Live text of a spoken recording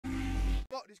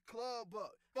fuck this club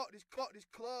up. Fuck this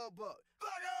club up.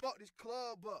 Fuck this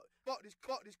club up.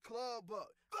 Fuck this club up.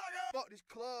 Fuck this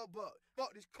club up.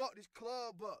 Fuck this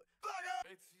club up.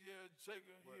 ATL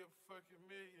Jacob, he a fucking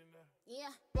millionaire. Yeah.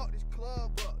 Fuck this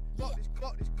club up. Fuck this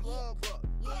club up.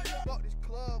 Yeah. Fuck this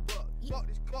club up. Fuck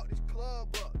this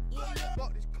club up. Yeah.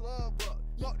 Fuck this club up.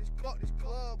 Fuck this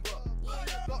club up.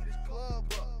 Fuck this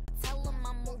club up. Tell them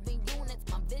I'm moving units,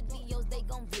 my videos, they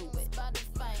gon' view it.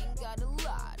 Spotify ain't gotta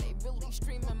lie, they really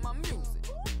streaming my music.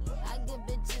 I give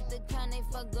bitches the kind they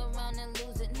fuck around and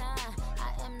lose it. Nah,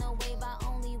 I am no wave, I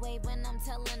only wave when I'm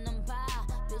telling them bye.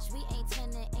 Bitch, we ain't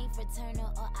turning, ain't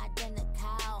fraternal or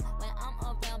identical. When I'm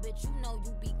around, bitch, you know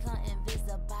you become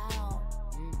invisible.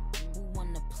 Who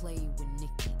wanna play with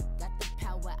Nicki? Got the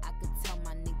power, I could tell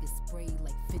my niggas spray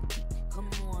like 50. Come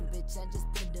on, bitch, I just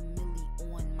put a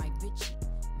milli on my Richie.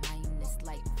 Mine is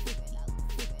like 50.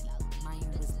 Mine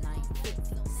was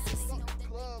 950. Sissy.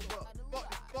 Club up.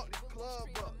 Fuck this club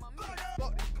up.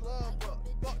 Fuck this club up.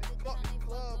 Fuck this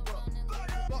club up.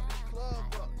 Fuck this club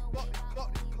up.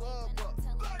 Fuck this club up.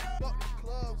 Fuck this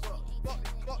club up.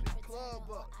 Fuck this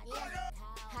club up.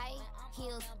 High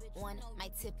heels on my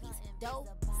tippies. Dope,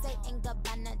 say and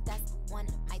Gabbana, that's on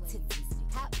my titties.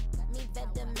 Cop me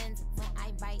vitamins when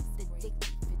I write the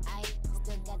dicky. I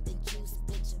still got the juice,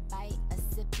 bitch, bite a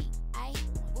sippy. I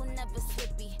will never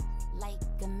slippy like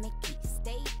a Mickey.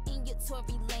 Stay in your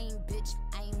Tory lane, bitch,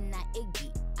 I'm not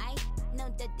Iggy. I know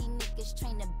that these niggas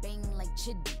tryna bang like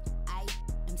Chitty. I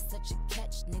am such a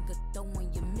catch, nigga,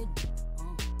 throwing your midi.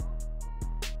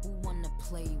 Who wanna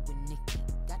play with Nicki?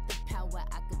 Got the power,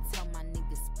 I could tell my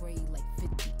niggas spray like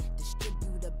 50.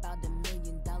 Distribute about $1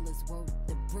 million worth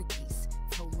of brickies.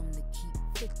 Told them to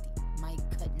keep 50, might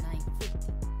cut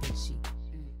 950. Bitchy,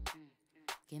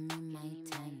 give me my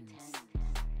times.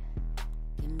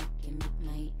 Give me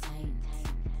my times.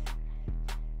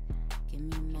 Give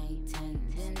me my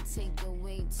times. Then take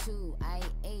away 2, I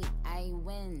 8, I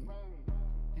win.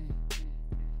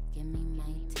 Give me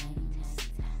my times.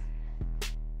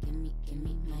 Give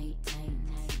me my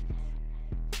times.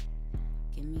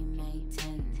 Give me my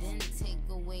times. Then take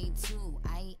away 2,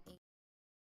 I 8.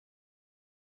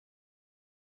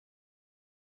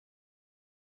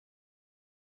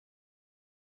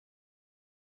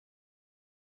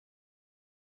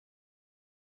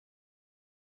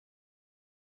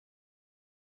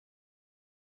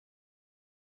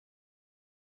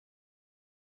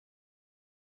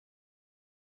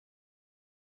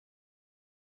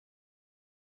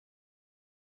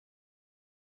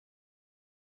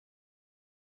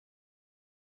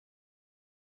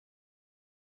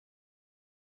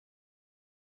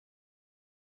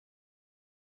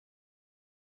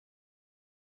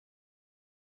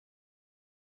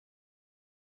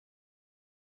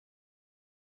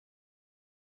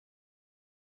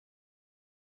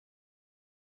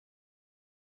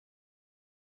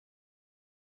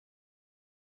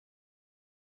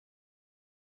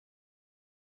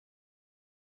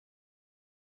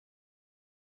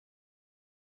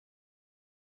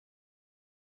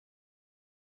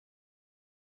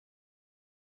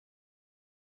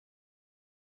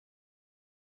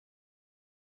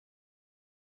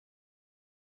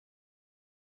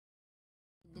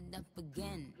 It up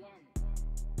again.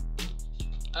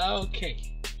 Okay,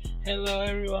 hello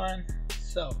everyone.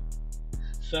 So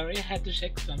sorry, I had to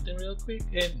check something real quick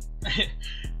and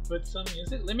put some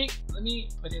music. Let me put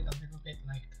it a little bit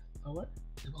like lower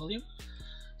the volume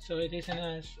so it isn't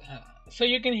as so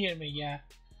you can hear me. Yeah,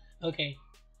 okay.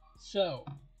 So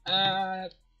I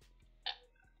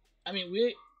mean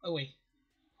we oh wait,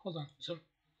 hold on. So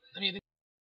let me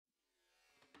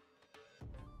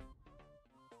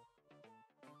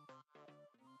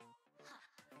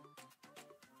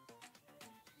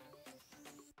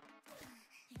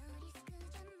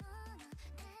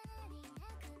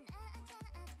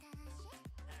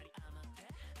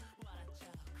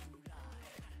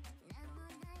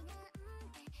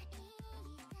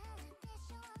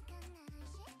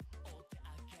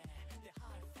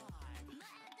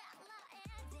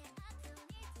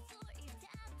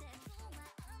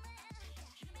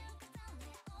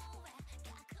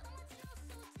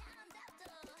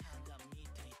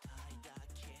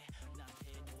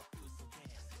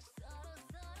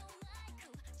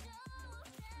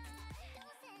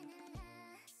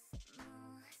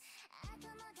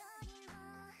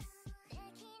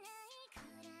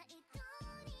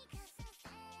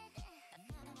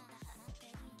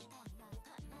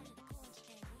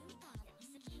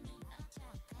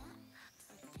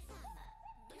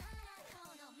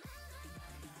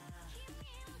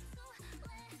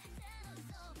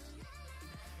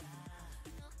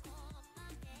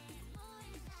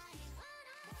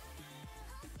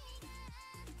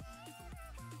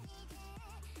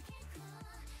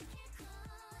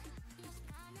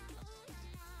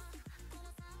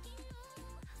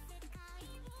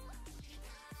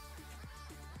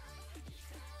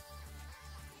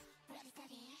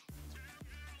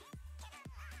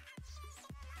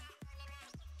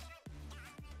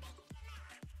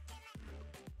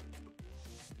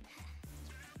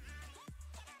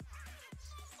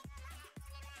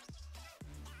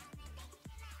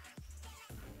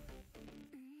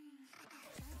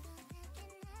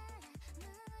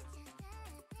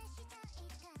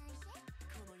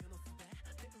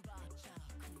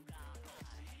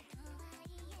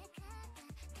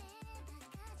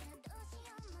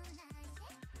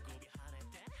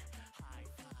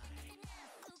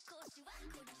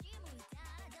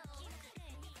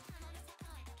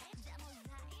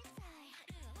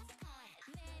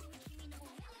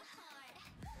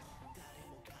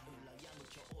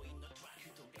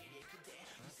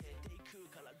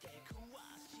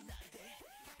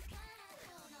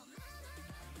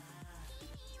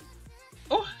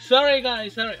Sorry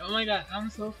guys, sorry. Oh my god, I'm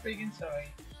so freaking sorry.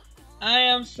 I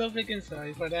am so freaking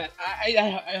sorry for that. I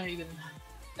didn't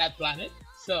that planet.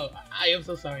 So I am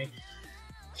so sorry.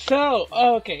 So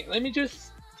okay, let me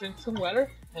just drink some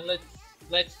water and let's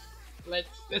let's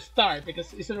start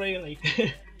because it's already late.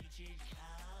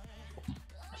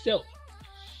 So oh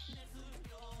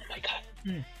my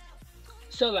god.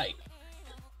 So like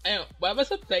what was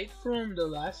update from the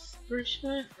last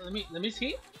version? Let me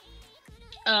see.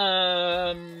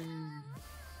 Um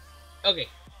okay.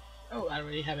 Oh, I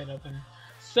already have it open.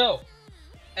 So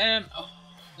oh,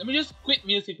 let me just quit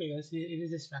music because it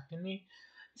is distracting me.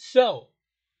 So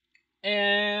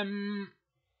um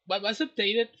what was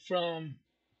updated from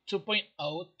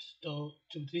 2.0 to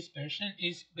this version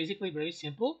is basically very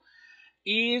simple.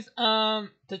 Is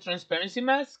the transparency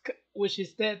mask, which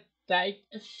is the type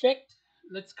effect,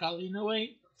 let's call it in a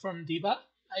way, from Diva.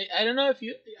 I don't know if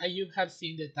you have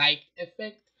seen the type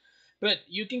effect, but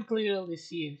you can clearly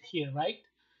see it here, right?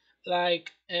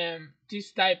 Like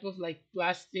this type of like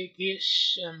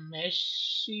plastic-ish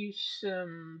meshish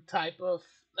type of.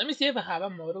 Let me see if I have a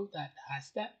model that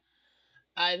has that.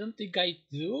 I don't think I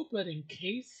do, but in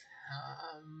case,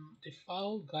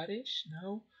 default goddess,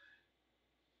 no.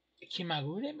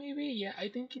 Kimagure maybe? Yeah, I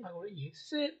think Kimagure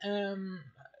uses it.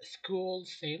 School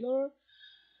Sailor.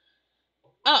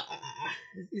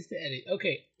 It's the edit.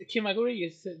 Okay, Kimagure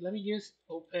uses it. Let me just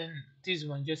open this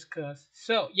one just cause.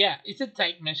 So yeah, it's a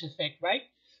tight mesh effect, right?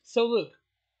 So look,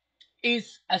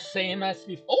 it's the same as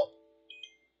before. Oh,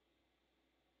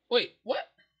 wait, what?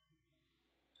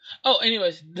 Oh,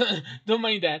 anyways, don't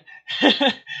mind that.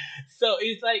 So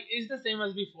it's like it's the same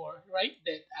as before, right?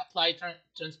 That apply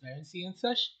transparency and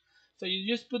such. So you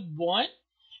just put one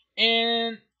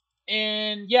and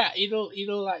yeah, it'll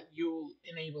like you'll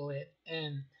enable it.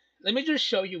 And let me just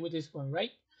show you with this one,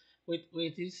 right? With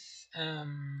this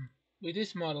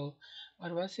model.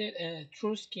 What was it?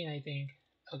 True skin, I think.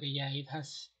 Okay, yeah, it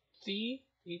has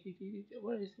where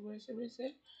is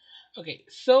it? Okay,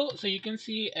 so you can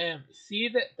see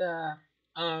the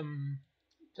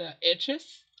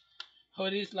edges, how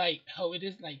it is like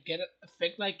get a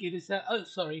effect like it is a, oh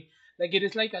sorry, like it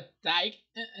is like a tag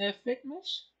effect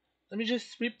mesh. Let me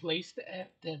just replace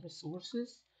the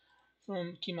resources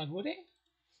from Kimagure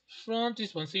from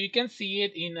this one so you can see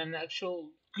it in an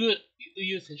actual good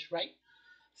usage, right?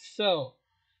 So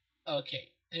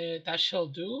okay, that shall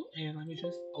do. And let me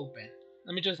just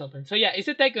open. So yeah, it's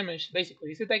a tag mesh basically.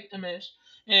 It's a tag mesh,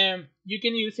 and you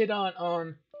can use it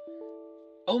on.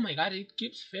 Oh my god, it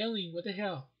keeps failing. What the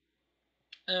hell?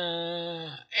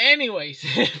 Anyways,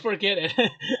 forget it.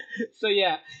 So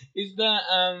yeah, it's the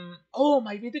oh,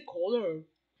 might be the color.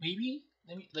 Maybe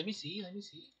let me see.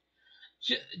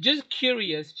 Just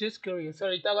curious, just curious.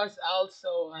 Sorry, that was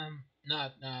also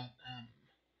not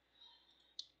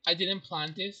I didn't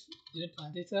plan this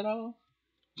at all.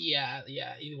 Yeah,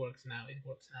 yeah, it works now. It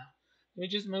works now. Let me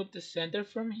just move the center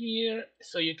from here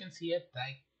so you can see a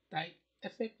tight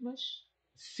effect mesh.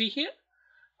 See here?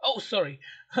 Oh, sorry.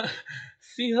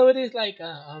 See how it is like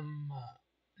let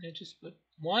me just put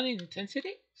one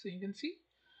intensity so you can see.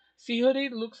 See how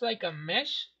it looks like a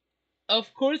mesh?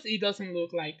 Of course, it doesn't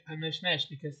look like a mesh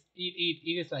because it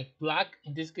is like black.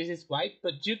 In this case, it's white.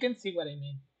 But you can see what I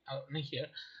mean out here.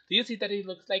 Do you see that it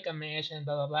looks like a mesh and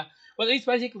blah blah blah? Well, it's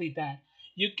basically that.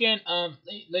 You can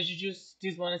let's just use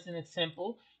this one as an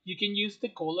example. You can use the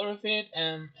color of it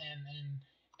and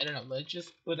I don't know. Let's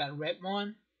just put a red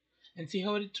one and see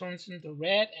how it turns into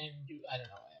red. And you I don't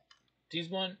know, this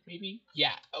one maybe,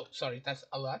 yeah. Oh, sorry, that's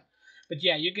a lot. But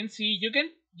yeah, you can see you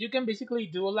can basically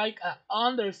do like a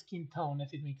under skin tone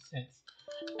if it makes sense.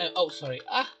 Oh, sorry.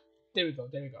 There we go,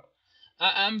 there we go.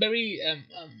 I'm very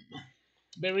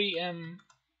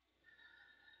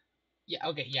yeah,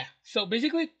 okay, yeah. So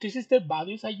basically this is the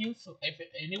values I use, so if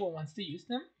anyone wants to use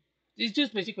them, it's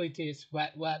just basically this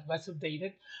what's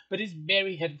updated, but it's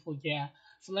very helpful, yeah.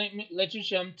 So let's just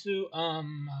jump to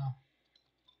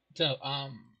so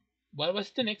what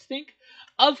was the next thing?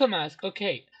 Alpha mask.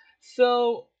 Okay,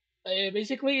 so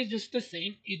basically it's just the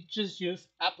same. It just use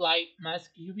apply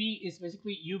mask UV is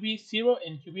basically UV 0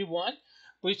 and UV 1,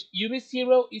 which UV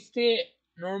 0 is the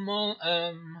normal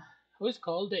how is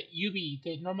called the UV,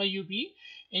 the normal UV,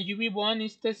 and UV 1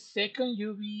 is the second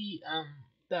UV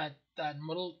that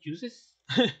model uses.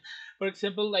 For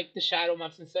example, like the shadow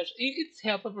maps and such. It's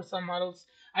helpful for some models.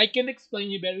 I can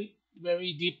explain you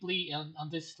very deeply on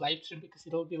this live stream because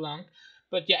it'll be long.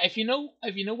 But yeah, if you know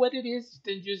what it is,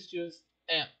 then just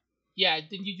yeah,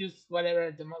 then you just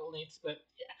whatever the model needs. But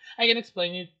yeah, I can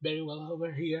explain it very well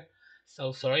over here.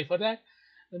 So sorry for that.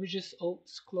 Let me just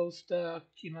close the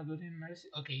Kima Good and Mercy.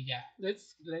 Okay, yeah.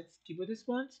 Let's keep with this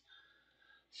one.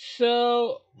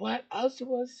 So what also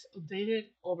was updated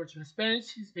over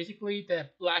transparency is basically the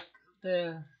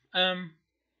um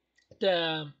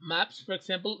the maps, for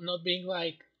example, not being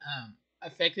like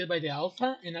affected by the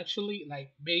alpha and actually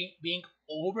like being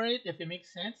over it, if it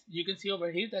makes sense. You can see over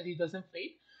here that it doesn't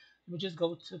fade. Let me just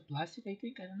go to plastic, I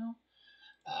think. I don't know.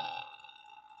 Uh,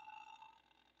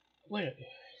 where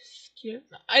here?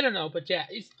 No, I don't know, but yeah,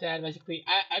 it's that basically.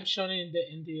 I've shown it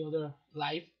in the other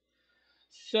live.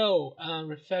 So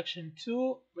reflection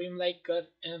 2, Rim Lake got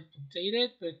updated,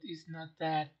 but it's not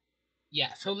that.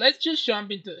 Yeah, so let's just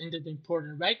jump into the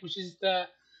important, right? Which is the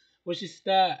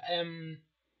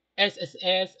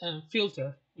SSS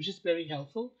filter, which is very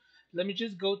helpful. Let me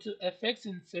just go to FX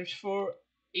and search for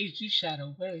HG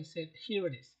shadow. Where is it? Here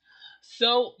it is.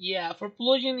 So yeah, for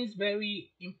plugin it's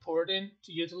very important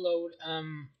to use load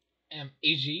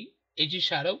HG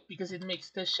shadow because it makes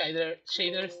the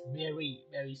shaders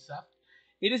very soft.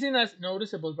 It isn't as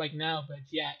noticeable right now, but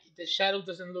yeah, the shadow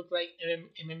doesn't look like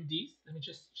MMDs. Let me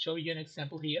just show you an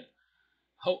example here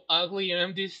how ugly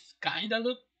MMDs kinda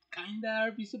look, kinda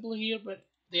are visible here, but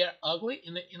they are ugly.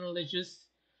 And let's just,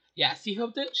 yeah, see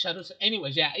how the shadows.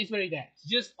 Anyways, yeah, it's very that.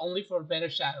 Just only for better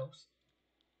shadows.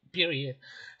 Period.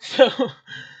 So,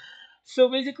 so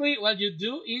basically, what you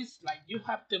do is like you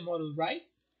have the model right,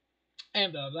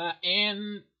 and blah blah,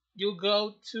 and you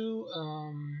go to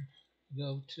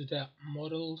the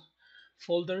model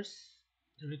folders.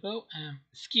 There we go.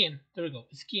 Skin. There we go.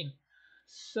 Skin.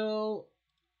 So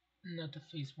not the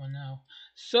face one now.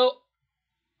 So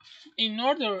in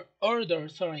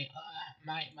sorry,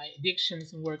 my diction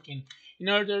isn't working. In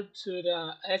order to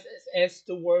the SSS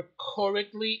to work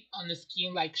correctly on the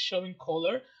skin, like showing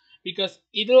color, because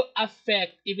it'll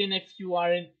affect even if you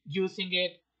aren't using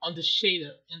it on the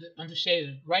shader, on the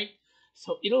shader, right?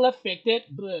 So it'll affect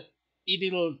it, but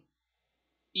it'll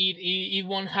it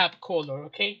won't have color.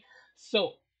 Okay,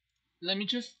 so let me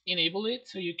just enable it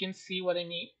so you can see what I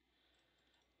mean.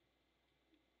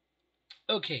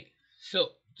 Okay, so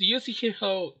do you see here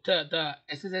how the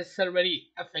SSS is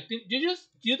already affected?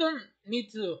 You don't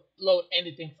need to load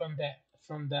anything from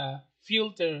the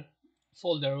filter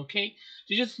folder, okay?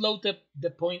 You just load the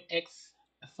point X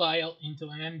file into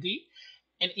MMD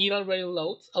and it already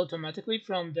loads automatically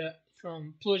from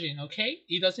plugin, okay?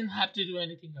 It doesn't have to do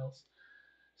anything else.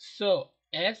 So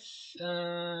is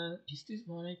this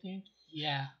one I think?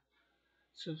 Yeah.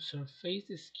 So surface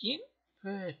the skin,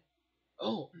 but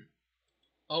oh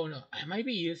oh no, I might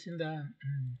be using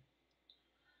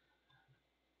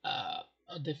uh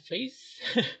the face.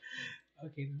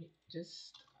 Okay, let me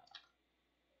just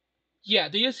yeah.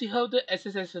 Do you see how the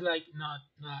SSS is like not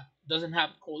doesn't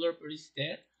have color but it's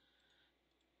there?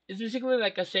 It's basically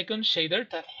like a second shader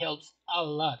that helps a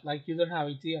lot. Like you don't have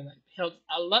idea, like helps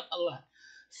a lot.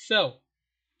 So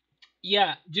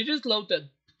yeah, you just load the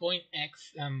point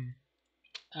X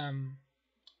um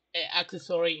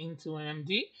accessory into an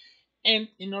MD, and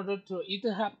in order to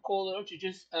either have color, you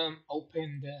just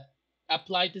open the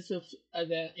apply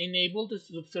the enable the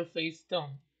subsurface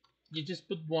tone. You just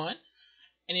put one,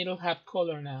 and it'll have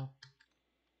color now.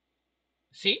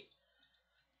 See?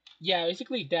 Yeah,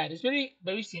 basically that. It's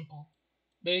very simple.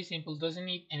 Very simple. Doesn't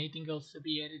need anything else to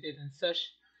be edited and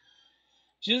such.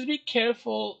 Just be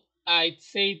careful. I'd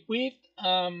say with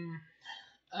the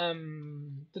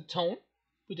tone,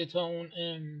 with the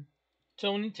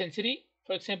tone intensity.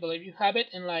 For example, if you have it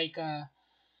in like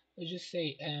let's just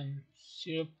say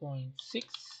 0 0.6.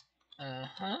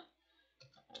 Uh-huh.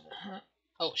 Uh-huh.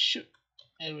 Oh shoot,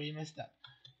 I already messed up.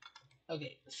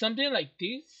 Okay, something like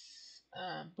this,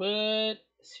 but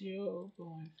 0.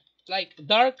 Like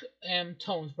dark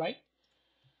tones, right?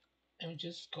 Let me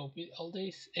just copy all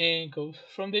this and go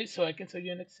from this so I can show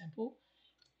you an example.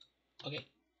 Okay,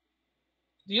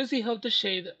 do you see how the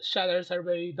shadows are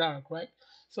very dark, right?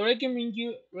 So I recommend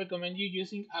you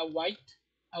using a white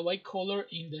color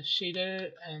in the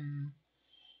shader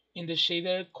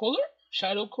color,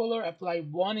 shadow color. Apply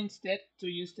one instead to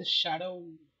use the shadow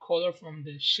color from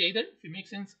the shader. If it makes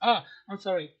sense. Ah, I'm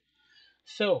sorry.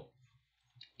 So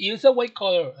use a white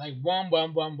color like one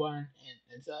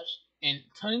and such. And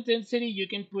tone intensity you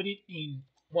can put it in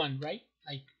one, right?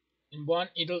 Like in one,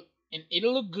 it'll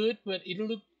look good, but it'll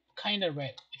look kind of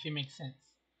red if it makes sense.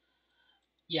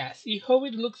 Yeah, see how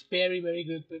it looks very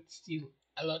good, but still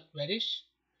a lot reddish.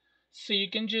 So you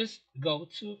can just go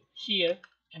to here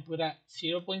and put a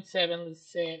 0 0.7, let's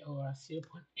say, or a 0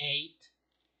 0.8.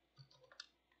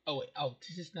 Oh wait, oh,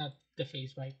 this is not the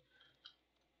face, right?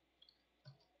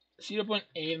 0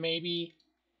 0.8 maybe,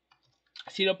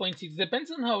 0 0.6,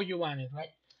 depends on how you want it,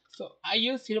 right? So I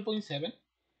use 0.7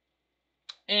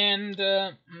 and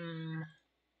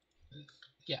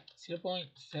yeah,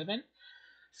 0.7.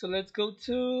 So let's go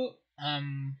to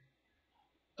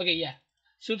okay, yeah,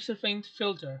 subsurface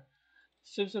filter.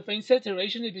 Subsurface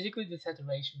saturation is basically the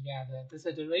saturation, yeah, the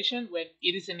saturation when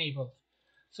it is enabled.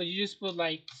 So you just put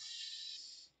like,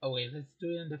 oh wait, let's do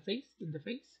it in the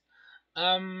face,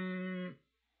 um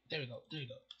there we go,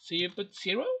 so you put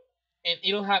 0 and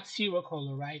it'll have 0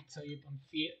 color, right? So you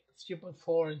put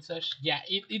 0.4 and such. Yeah,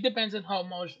 it depends on how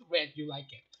much red you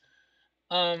like it.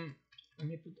 Let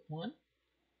me put 1.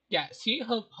 Yeah, see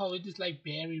how it is like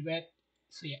very red.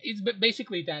 So yeah, it's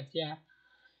basically that, yeah.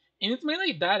 And it's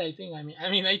mainly that, I think.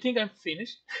 I think I'm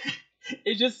finished.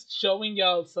 It's just showing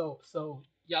y'all so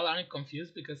y'all aren't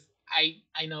confused, because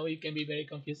I know it can be very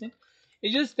confusing.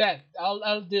 It's just that all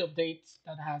the updates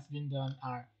that has been done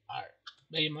are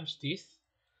very much this,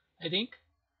 I think.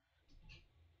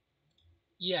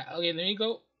 Yeah, okay, let me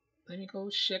go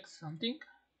check something.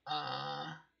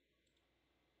 Uh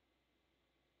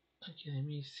okay, let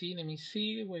me see.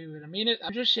 Wait a minute.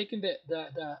 I'm just checking the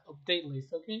update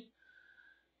list, okay?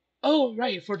 Oh,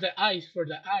 right, for the eyes.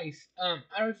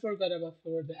 I forgot about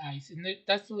for the eyes, and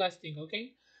that's the last thing.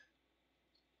 Okay,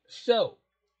 so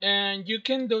and you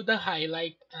can do the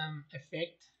highlight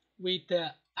effect with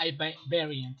the eye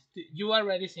variant. You are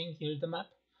already seeing here the map,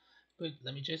 but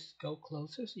let me just go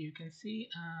closer so you can see.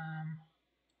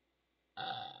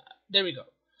 There we go.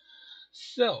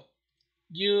 So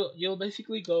you'll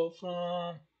basically go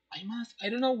from I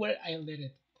don't know where I let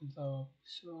it go.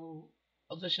 So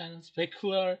of the channel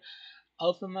specular,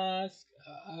 alpha mask.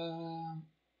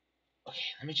 Okay,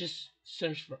 let me just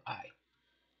search for I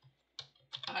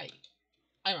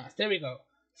I must. There we go.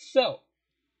 So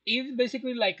it's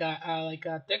basically like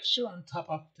a texture on top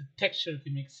of the texture, if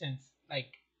it makes sense.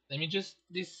 Like, let me just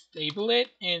disable it,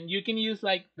 and you can use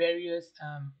like various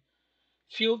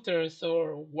filters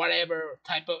or whatever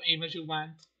type of image you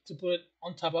want to put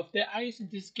on top of the eyes. In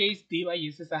this case, Diva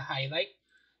uses a highlight,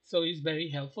 so it's very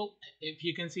helpful, if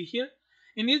you can see here.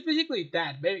 And it's basically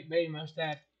that, very much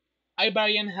that.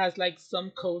 iVariant has like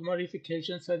some code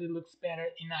modifications so it looks better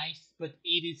in eyes, but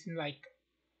it isn't like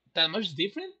that much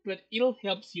different, but it'll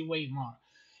helps you way more.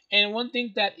 And one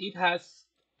thing that it has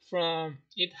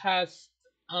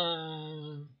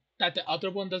that the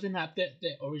other one doesn't have,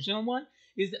 the original one,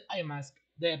 is the eye mask.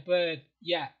 But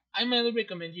yeah, I mainly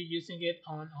recommend you using it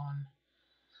on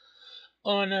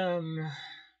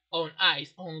on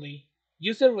eyes only.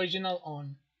 Use the original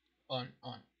on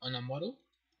a model,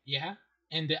 yeah,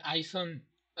 and the eyes on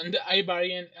the eye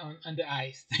variant on the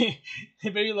eyes.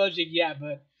 Very logic, yeah,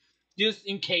 but just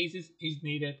in case is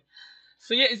needed.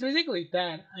 So yeah, it's basically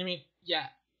that.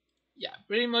 Yeah,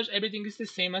 pretty much everything is the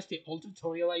same as the old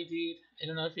tutorial I did. I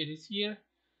don't know if it is here.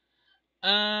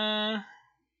 Uh,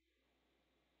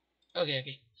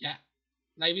 okay, yeah,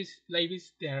 live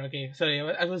is there. Okay, sorry,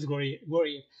 I was worried.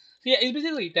 So yeah, it's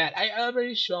basically that. I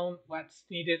already shown what's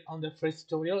needed on the first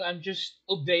tutorial. I'm just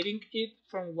updating it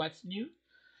from what's new.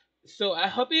 So I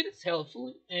hope it is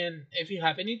helpful. And if you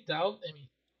have any doubt,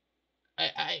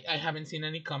 I haven't seen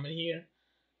any comment here.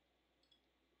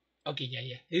 Okay,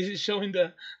 yeah. It's showing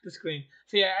the screen.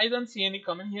 So yeah, I don't see any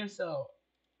comment here, so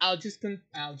I'll just end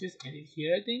it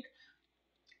here, I think.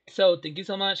 So thank you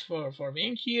so much for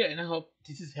being here, and I hope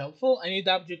this is helpful. Any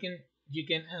doubt, you can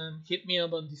hit me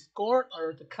up on Discord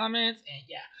or the comments, and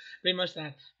yeah, very much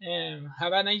that.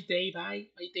 Have a nice day. Bye.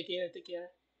 Bye. Take care. Take care.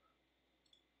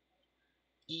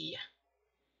 Yeah.